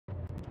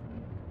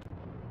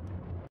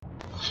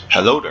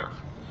Hello there.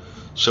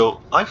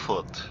 So I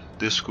thought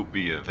this could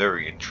be a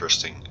very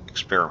interesting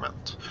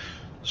experiment.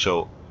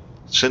 So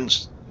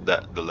since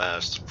the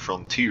last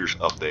Frontiers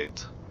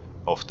update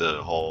of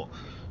the whole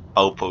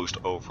outpost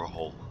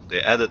overhaul,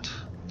 they added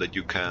that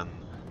you can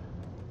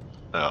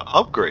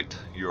upgrade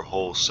your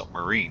whole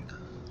submarine,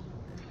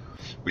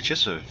 which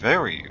is a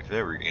very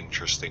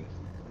interesting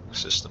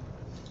system.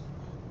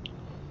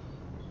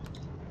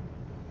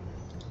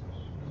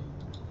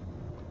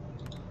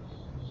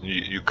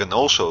 You can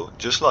also,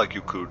 just like you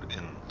could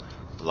in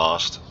the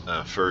last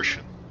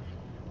version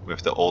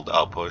with the old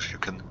outpost, you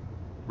can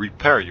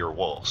repair your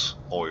walls,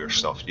 all your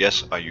stuff.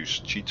 Yes, I use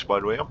cheats, by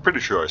the way. I'm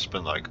pretty sure I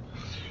spent like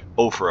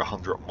over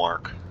 100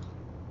 mark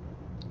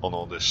on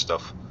all this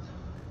stuff.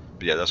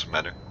 But yeah, doesn't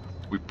matter.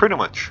 We pretty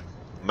much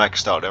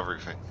maxed out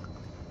everything.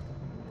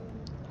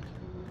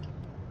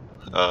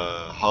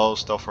 Hulls,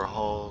 stuff for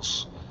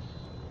hulls.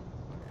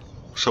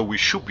 So we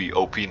should be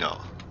OP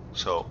now.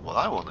 So what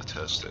I want to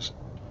test is,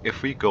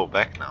 if we go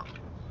back now,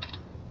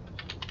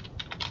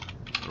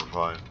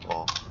 revive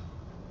all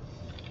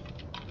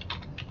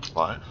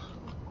live,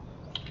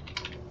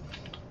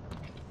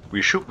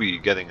 we should be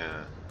getting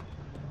a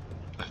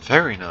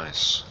very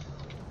nice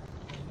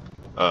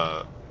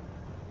well,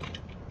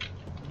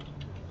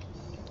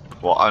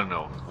 I don't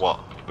know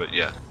what, but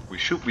yeah, we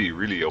should be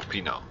really OP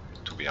now,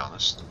 to be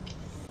honest.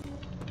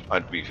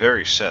 I'd be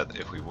very sad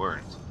if we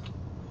weren't.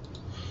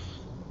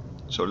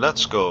 So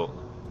let's go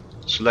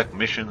select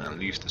mission and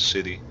leave the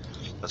city.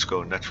 Let's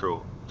go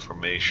natural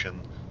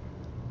formation.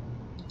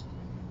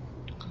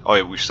 Oh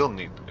yeah, we still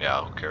need,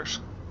 yeah, who cares.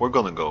 We're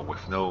gonna go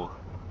with no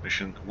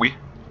mission. We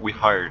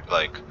hired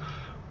like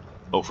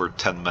over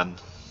 10 men.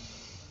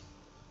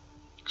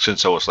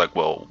 Since I was like,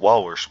 well,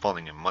 while we're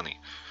spawning in money,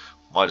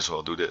 might as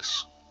well do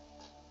this.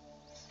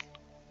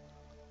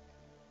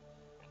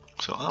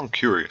 So I'm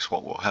curious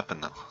what will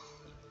happen now.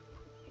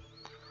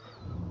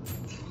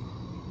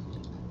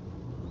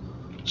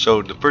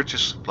 So the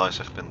purchase supplies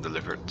have been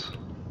delivered.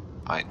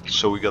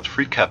 So we got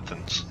 3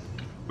 captains,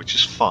 which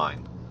is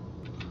fine.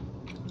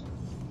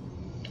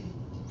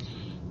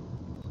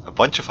 A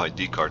bunch of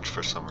ID cards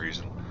for some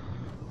reason.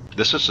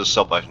 This is a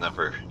sub I've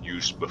never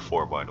used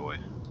before, by the way.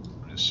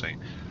 I'm just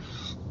saying.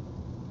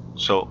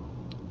 So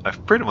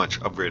I've pretty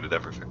much upgraded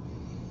everything.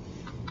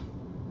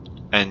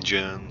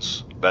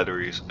 Engines,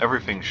 batteries,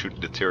 everything should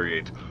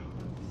deteriorate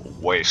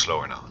way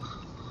slower now.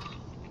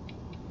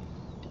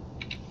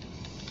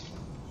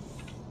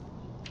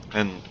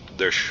 And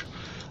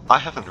I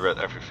haven't read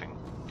everything,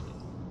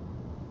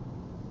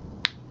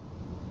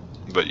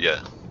 but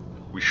yeah,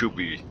 we should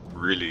be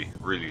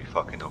really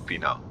fucking OP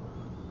now.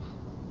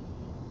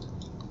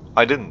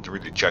 I didn't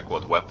really check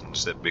what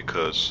weapons did,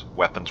 because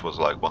weapons was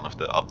like one of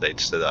the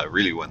updates that I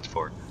really went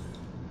for,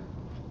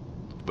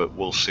 but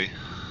we'll see.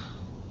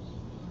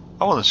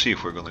 I want to see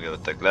if we're gonna get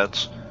attacked.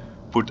 Let's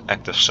put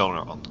active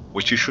sonar on,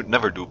 which you should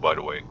never do, by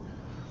the way,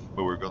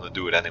 but we're gonna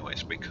do it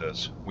anyways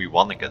because we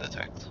want to get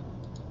attacked.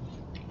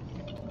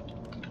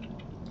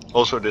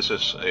 Also, this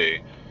is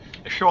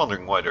if you're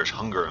wondering why there's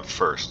hunger and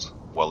thirst,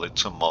 well,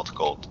 it's a mod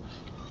called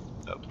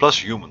plus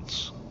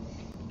humans.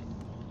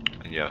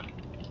 And yeah,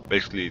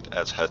 basically it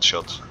adds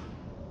headshots.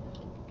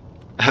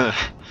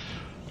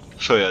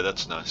 So yeah,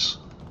 that's nice.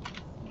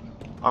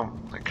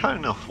 I'm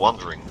kind of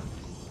wondering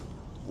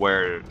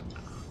where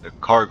the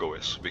cargo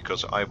is,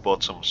 because I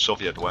bought some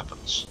Soviet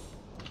weapons.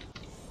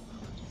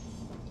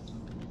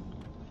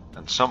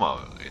 And somehow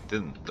it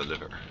didn't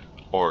deliver.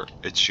 Or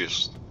it's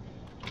just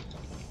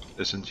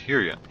isn't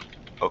here yet.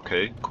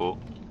 Okay, cool.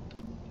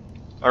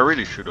 I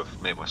really should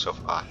have made myself,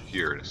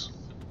 here it is.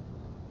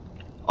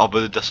 Oh,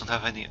 but it doesn't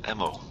have any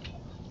ammo.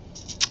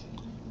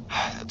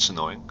 That's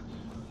annoying.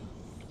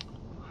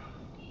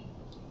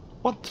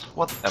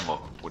 What ammo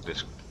would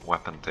this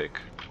weapon take?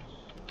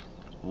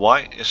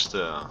 Why is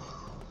the...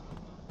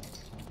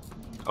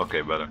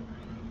 Okay, better.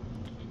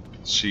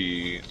 Let's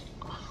see.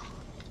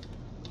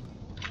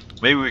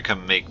 Maybe we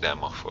can make the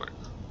ammo for it.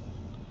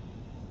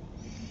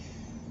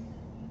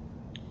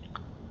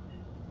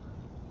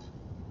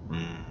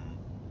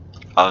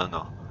 I don't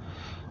know.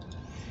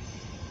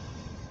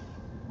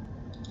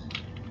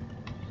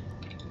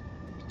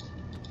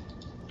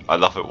 I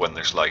love it when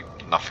there's like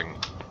nothing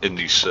in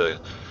these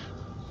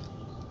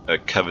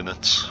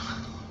cabinets.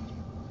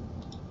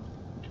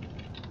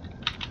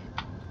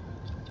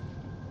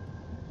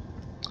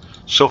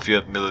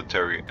 Soviet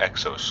military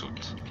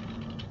exosuit.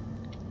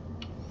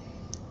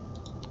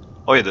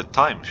 Oh yeah, the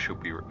time should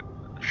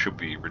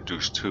be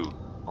reduced too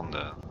on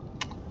the,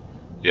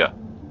 yeah,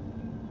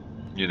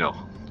 you know,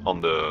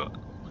 on the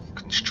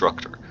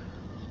constructor.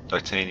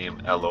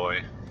 Titanium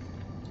alloy.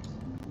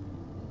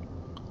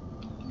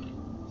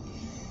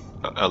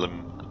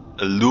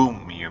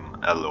 Aluminum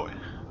alloy.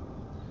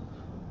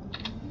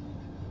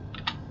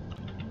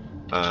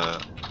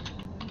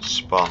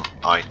 Spawn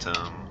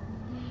item.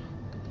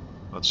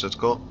 What's it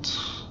called?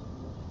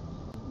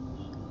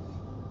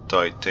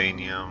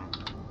 Titanium.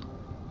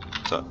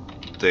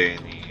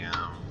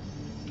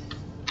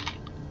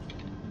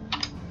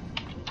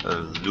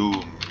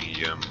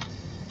 Aluminum.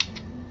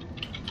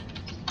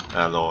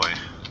 alloy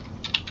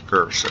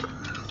cursor,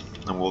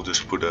 and we'll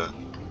just put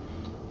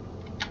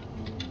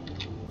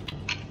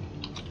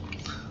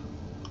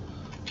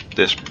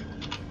this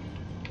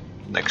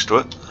next to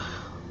it,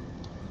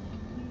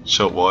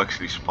 so it will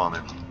actually spawn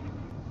in.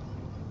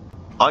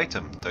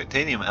 Item,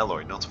 titanium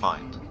alloy not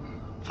found.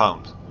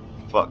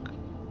 Fuck.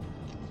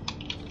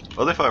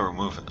 What if I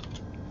remove it?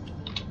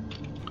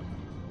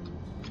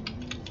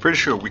 Pretty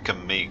sure we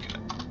can make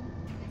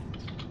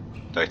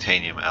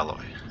titanium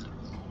alloy.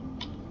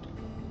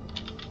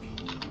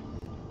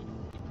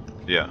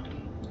 Yeah.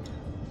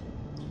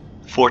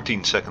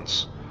 14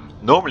 seconds.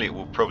 Normally it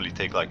would probably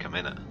take like a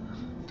minute.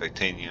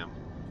 Titanium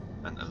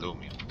and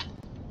aluminum.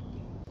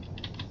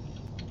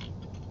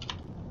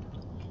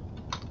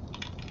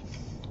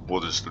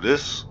 We'll just do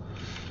this.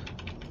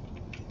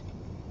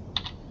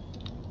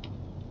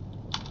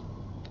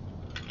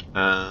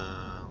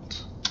 And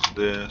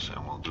this,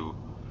 and we'll do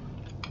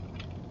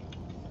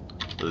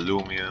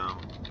aluminum.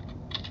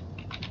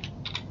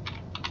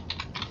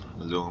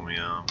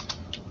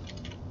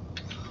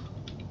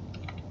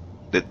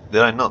 Did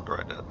I not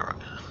write that right?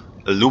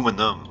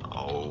 Aluminum.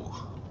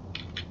 Oh.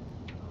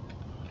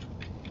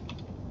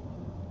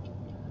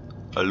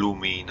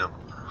 Aluminum.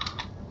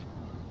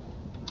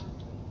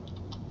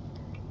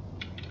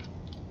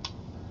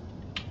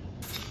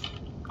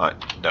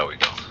 Alright, there we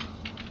go.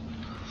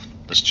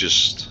 Let's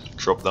just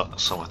drop that,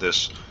 some of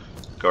this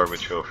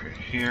garbage over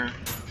here.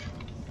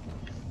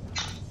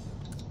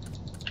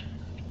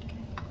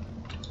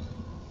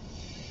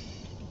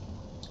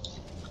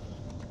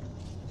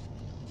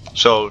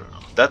 So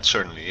that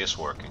certainly is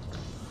working.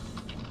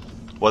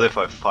 What if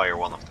I fire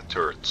one of the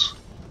turrets?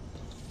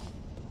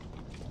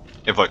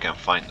 If I can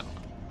find them.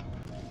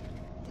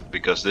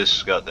 Because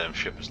this goddamn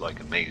ship is like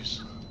a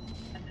maze.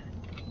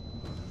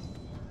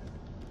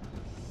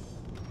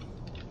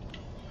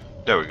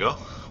 There we go.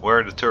 Where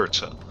are the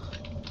turrets at?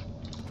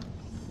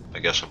 I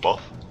guess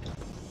above?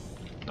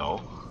 No.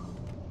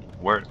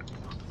 Where?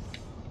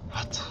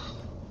 What?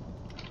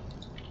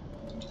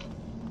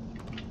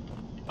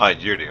 Ah,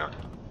 here they are.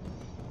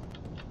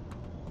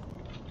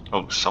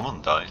 Oh,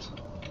 someone died.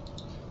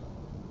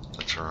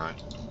 That's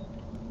alright.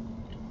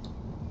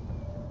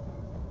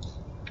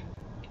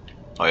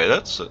 Oh yeah,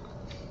 that's a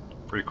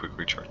pretty quick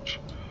recharge.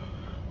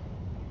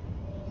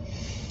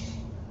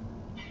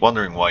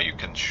 Wondering why you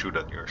can shoot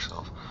at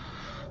yourself.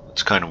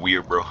 It's kind of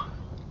weird, bro.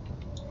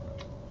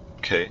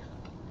 Okay.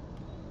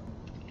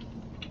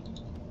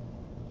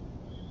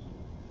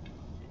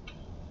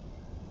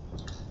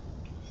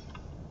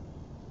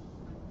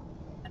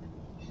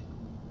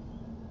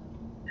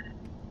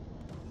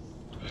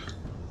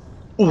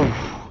 Ooh,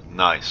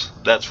 nice.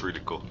 That's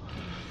really cool.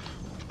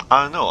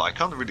 I don't know, I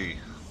don't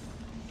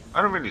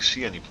really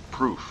see any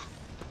proof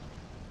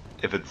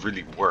if it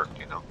really worked,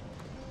 you know.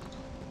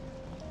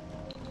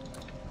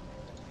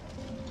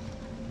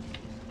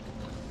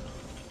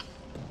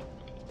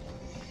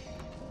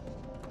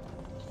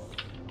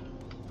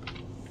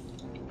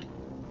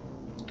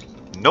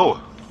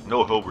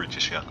 No hull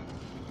breaches yet.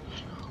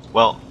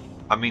 Well,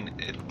 I mean,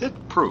 it did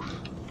prove,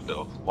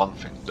 though, one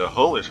thing. The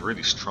hull is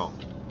really strong.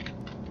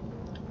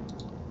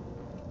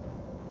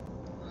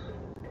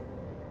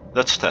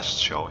 Let's test,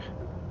 shall we?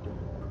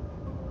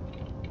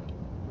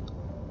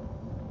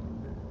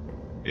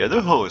 Yeah,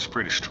 the hull is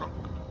pretty strong.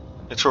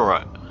 It's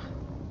alright.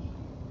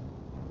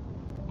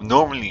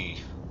 Normally,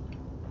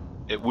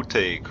 it would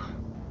take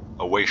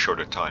a way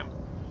shorter time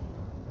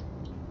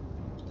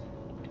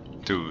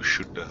to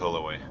shoot the hull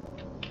away.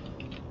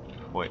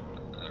 Wait,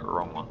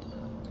 wrong one.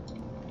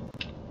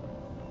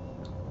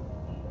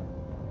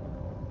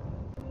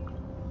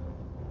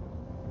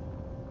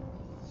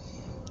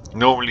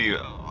 Normally,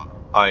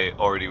 I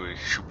already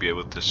should be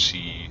able to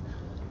see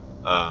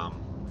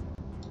some,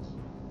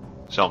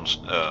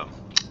 I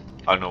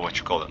don't know what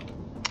you call it.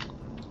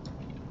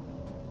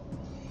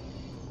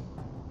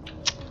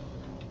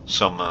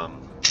 Some,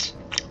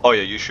 oh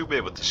yeah, you should be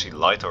able to see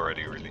light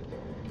already, really.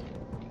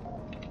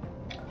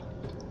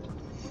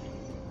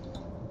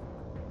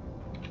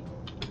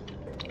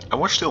 And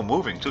we're still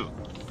moving too,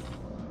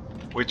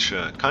 which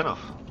kind of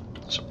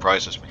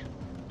surprises me.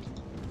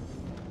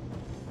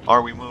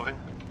 Are we moving?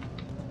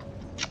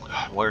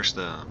 Where's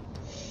the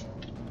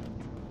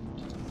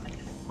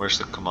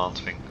command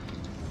thing?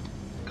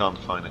 Can't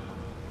find it.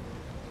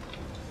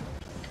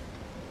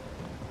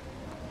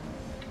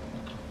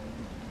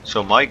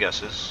 So my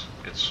guess is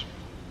it's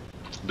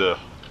the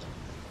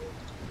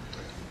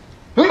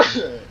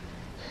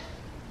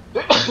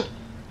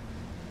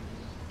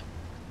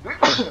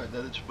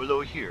that it's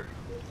below here.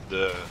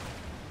 The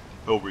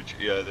hull bridge,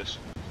 yeah, it is.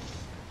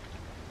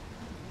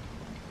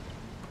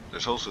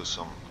 There's also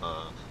some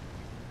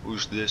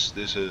who's this?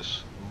 This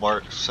is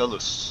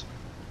Marcellus.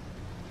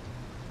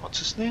 What's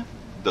his name?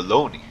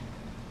 Deloney.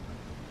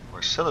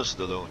 Marcellus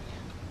Deloney.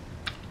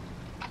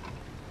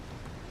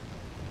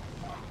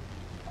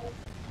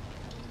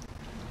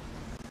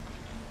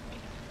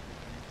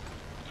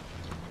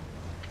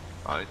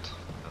 Right,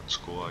 that's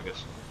cool, I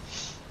guess.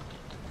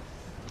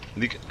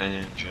 Leak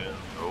engine.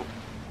 Oh.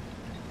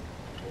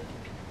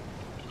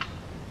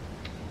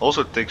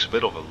 Also, it takes a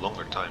bit of a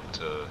longer time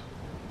to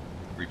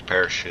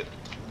repair shit.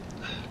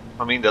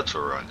 I mean, that's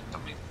alright. I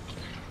mean,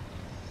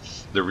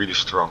 they're really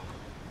strong.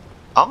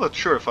 I'm not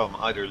sure if I'm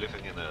either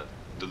living in a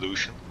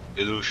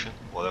illusion,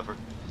 whatever.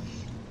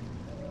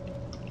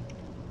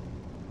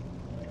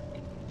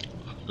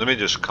 Let me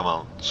just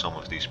command some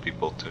of these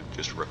people to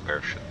just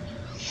repair shit.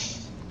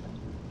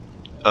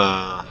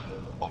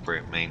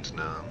 Operate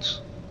maintenance.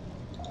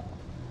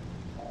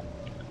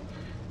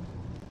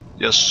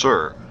 Yes,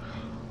 sir.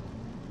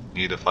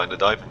 Need to find a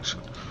diving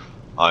suit.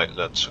 Alright,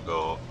 let's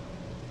go.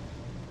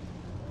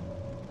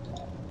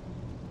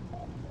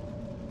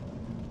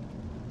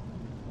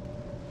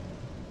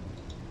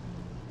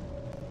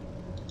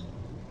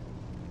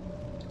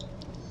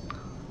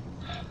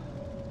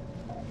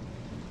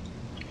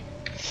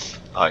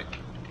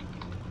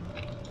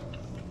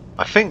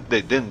 I think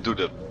they didn't do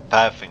the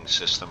pathing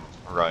system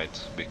right,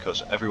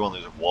 because everyone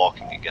is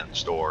walking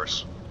against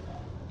doors.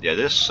 Yeah,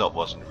 this sub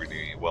wasn't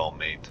really well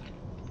made.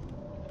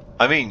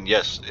 I mean,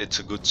 yes, it's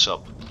a good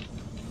sub,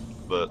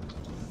 but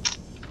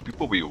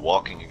people be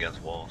walking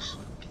against walls.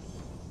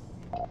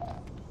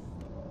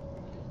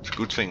 It's a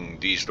good thing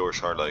these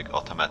doors are like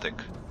automatic.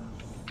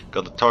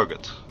 Got a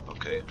target,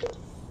 okay.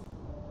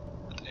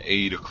 At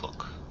 8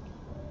 o'clock.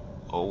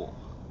 Oh.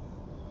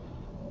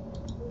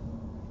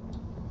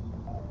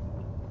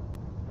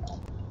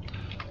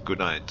 Good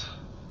night.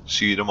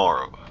 See you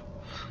tomorrow.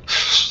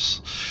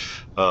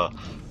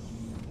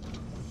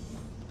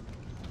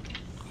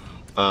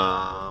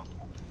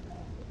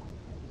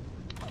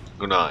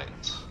 Good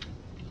night.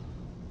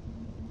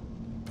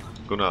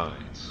 Good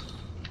night.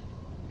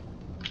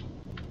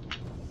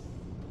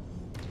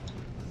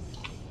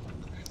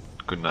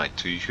 Good night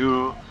to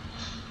you.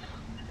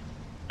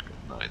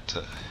 Good night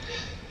to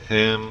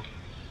him.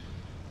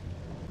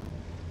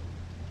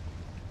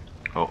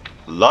 Oh,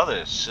 a lot of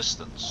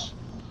assistance.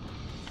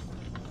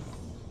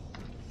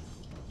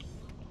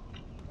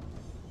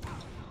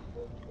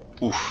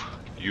 Oof,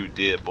 you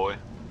did, boy.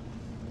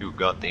 You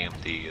goddamn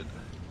did.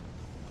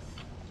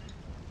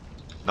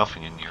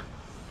 Nothing in here.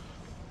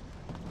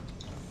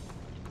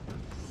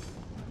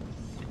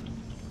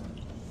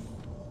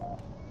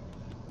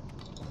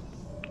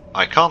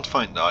 I can't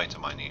find the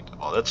item I need.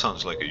 Well, that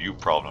sounds like a you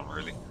problem,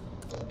 really.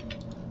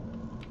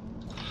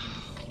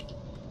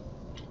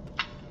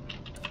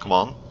 Come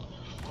on.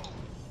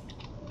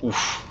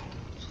 Oof.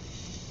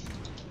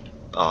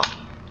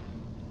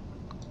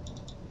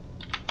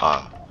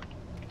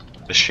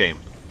 A shame.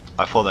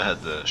 I thought I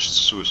had the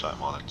suicide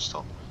mod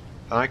installed.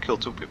 And I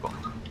killed 2 people.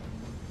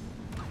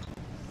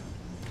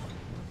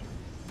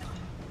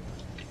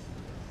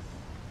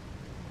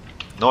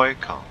 No, I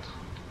can't.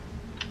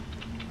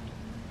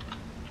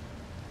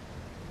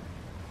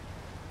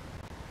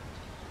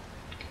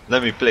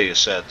 Let me play a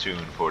sad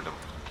tune for them.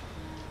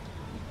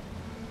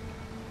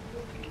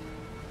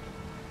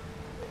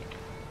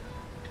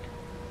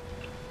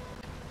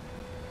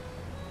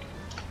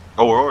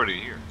 Oh, we're already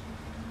here.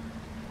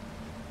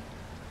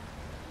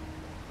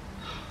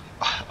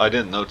 I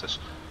didn't notice.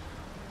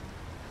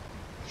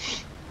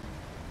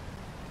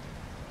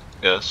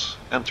 Yes,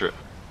 enter it.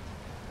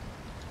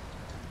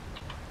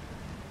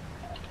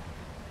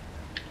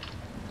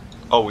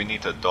 Oh, we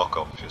need a dock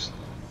obviously.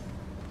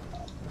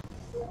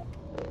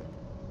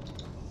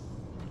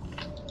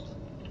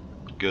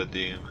 Good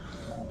damn.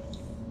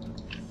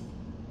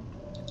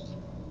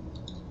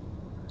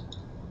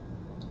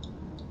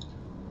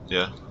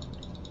 Yeah.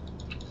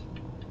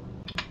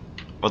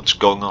 What's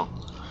going on?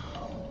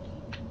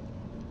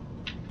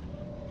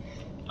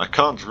 I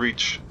can't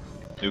reach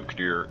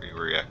nuclear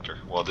reactor.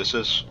 Well, this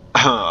is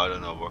I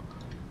don't know, but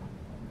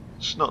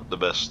it's not the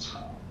best.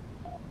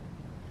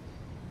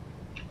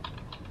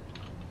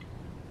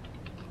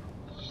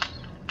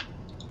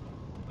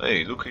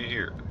 Hey, looky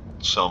here.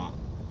 Some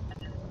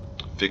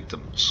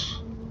victims.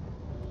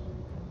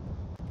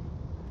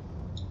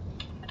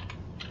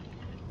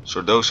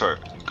 So those are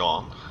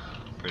gone,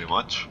 pretty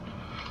much.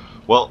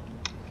 Well,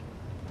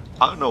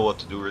 I don't know what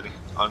to do really.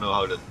 I don't know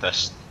how to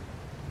test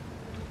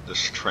the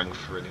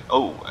strength really.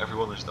 Oh,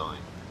 everyone is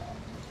dying.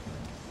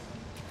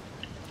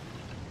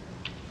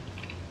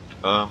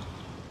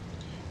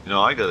 You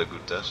know, I got a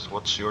good test.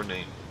 What's your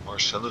name?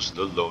 Marcellus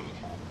the Lonely.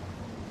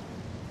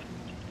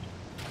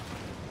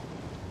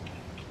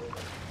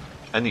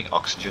 Any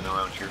oxygen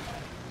around here?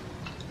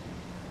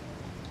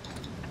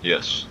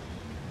 Yes.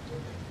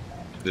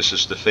 This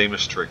is the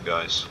famous trick,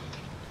 guys.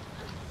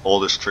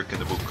 Oldest trick in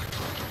the book.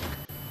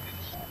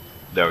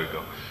 There we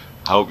go.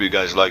 I hope you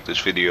guys liked this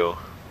video.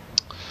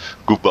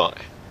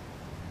 Goodbye.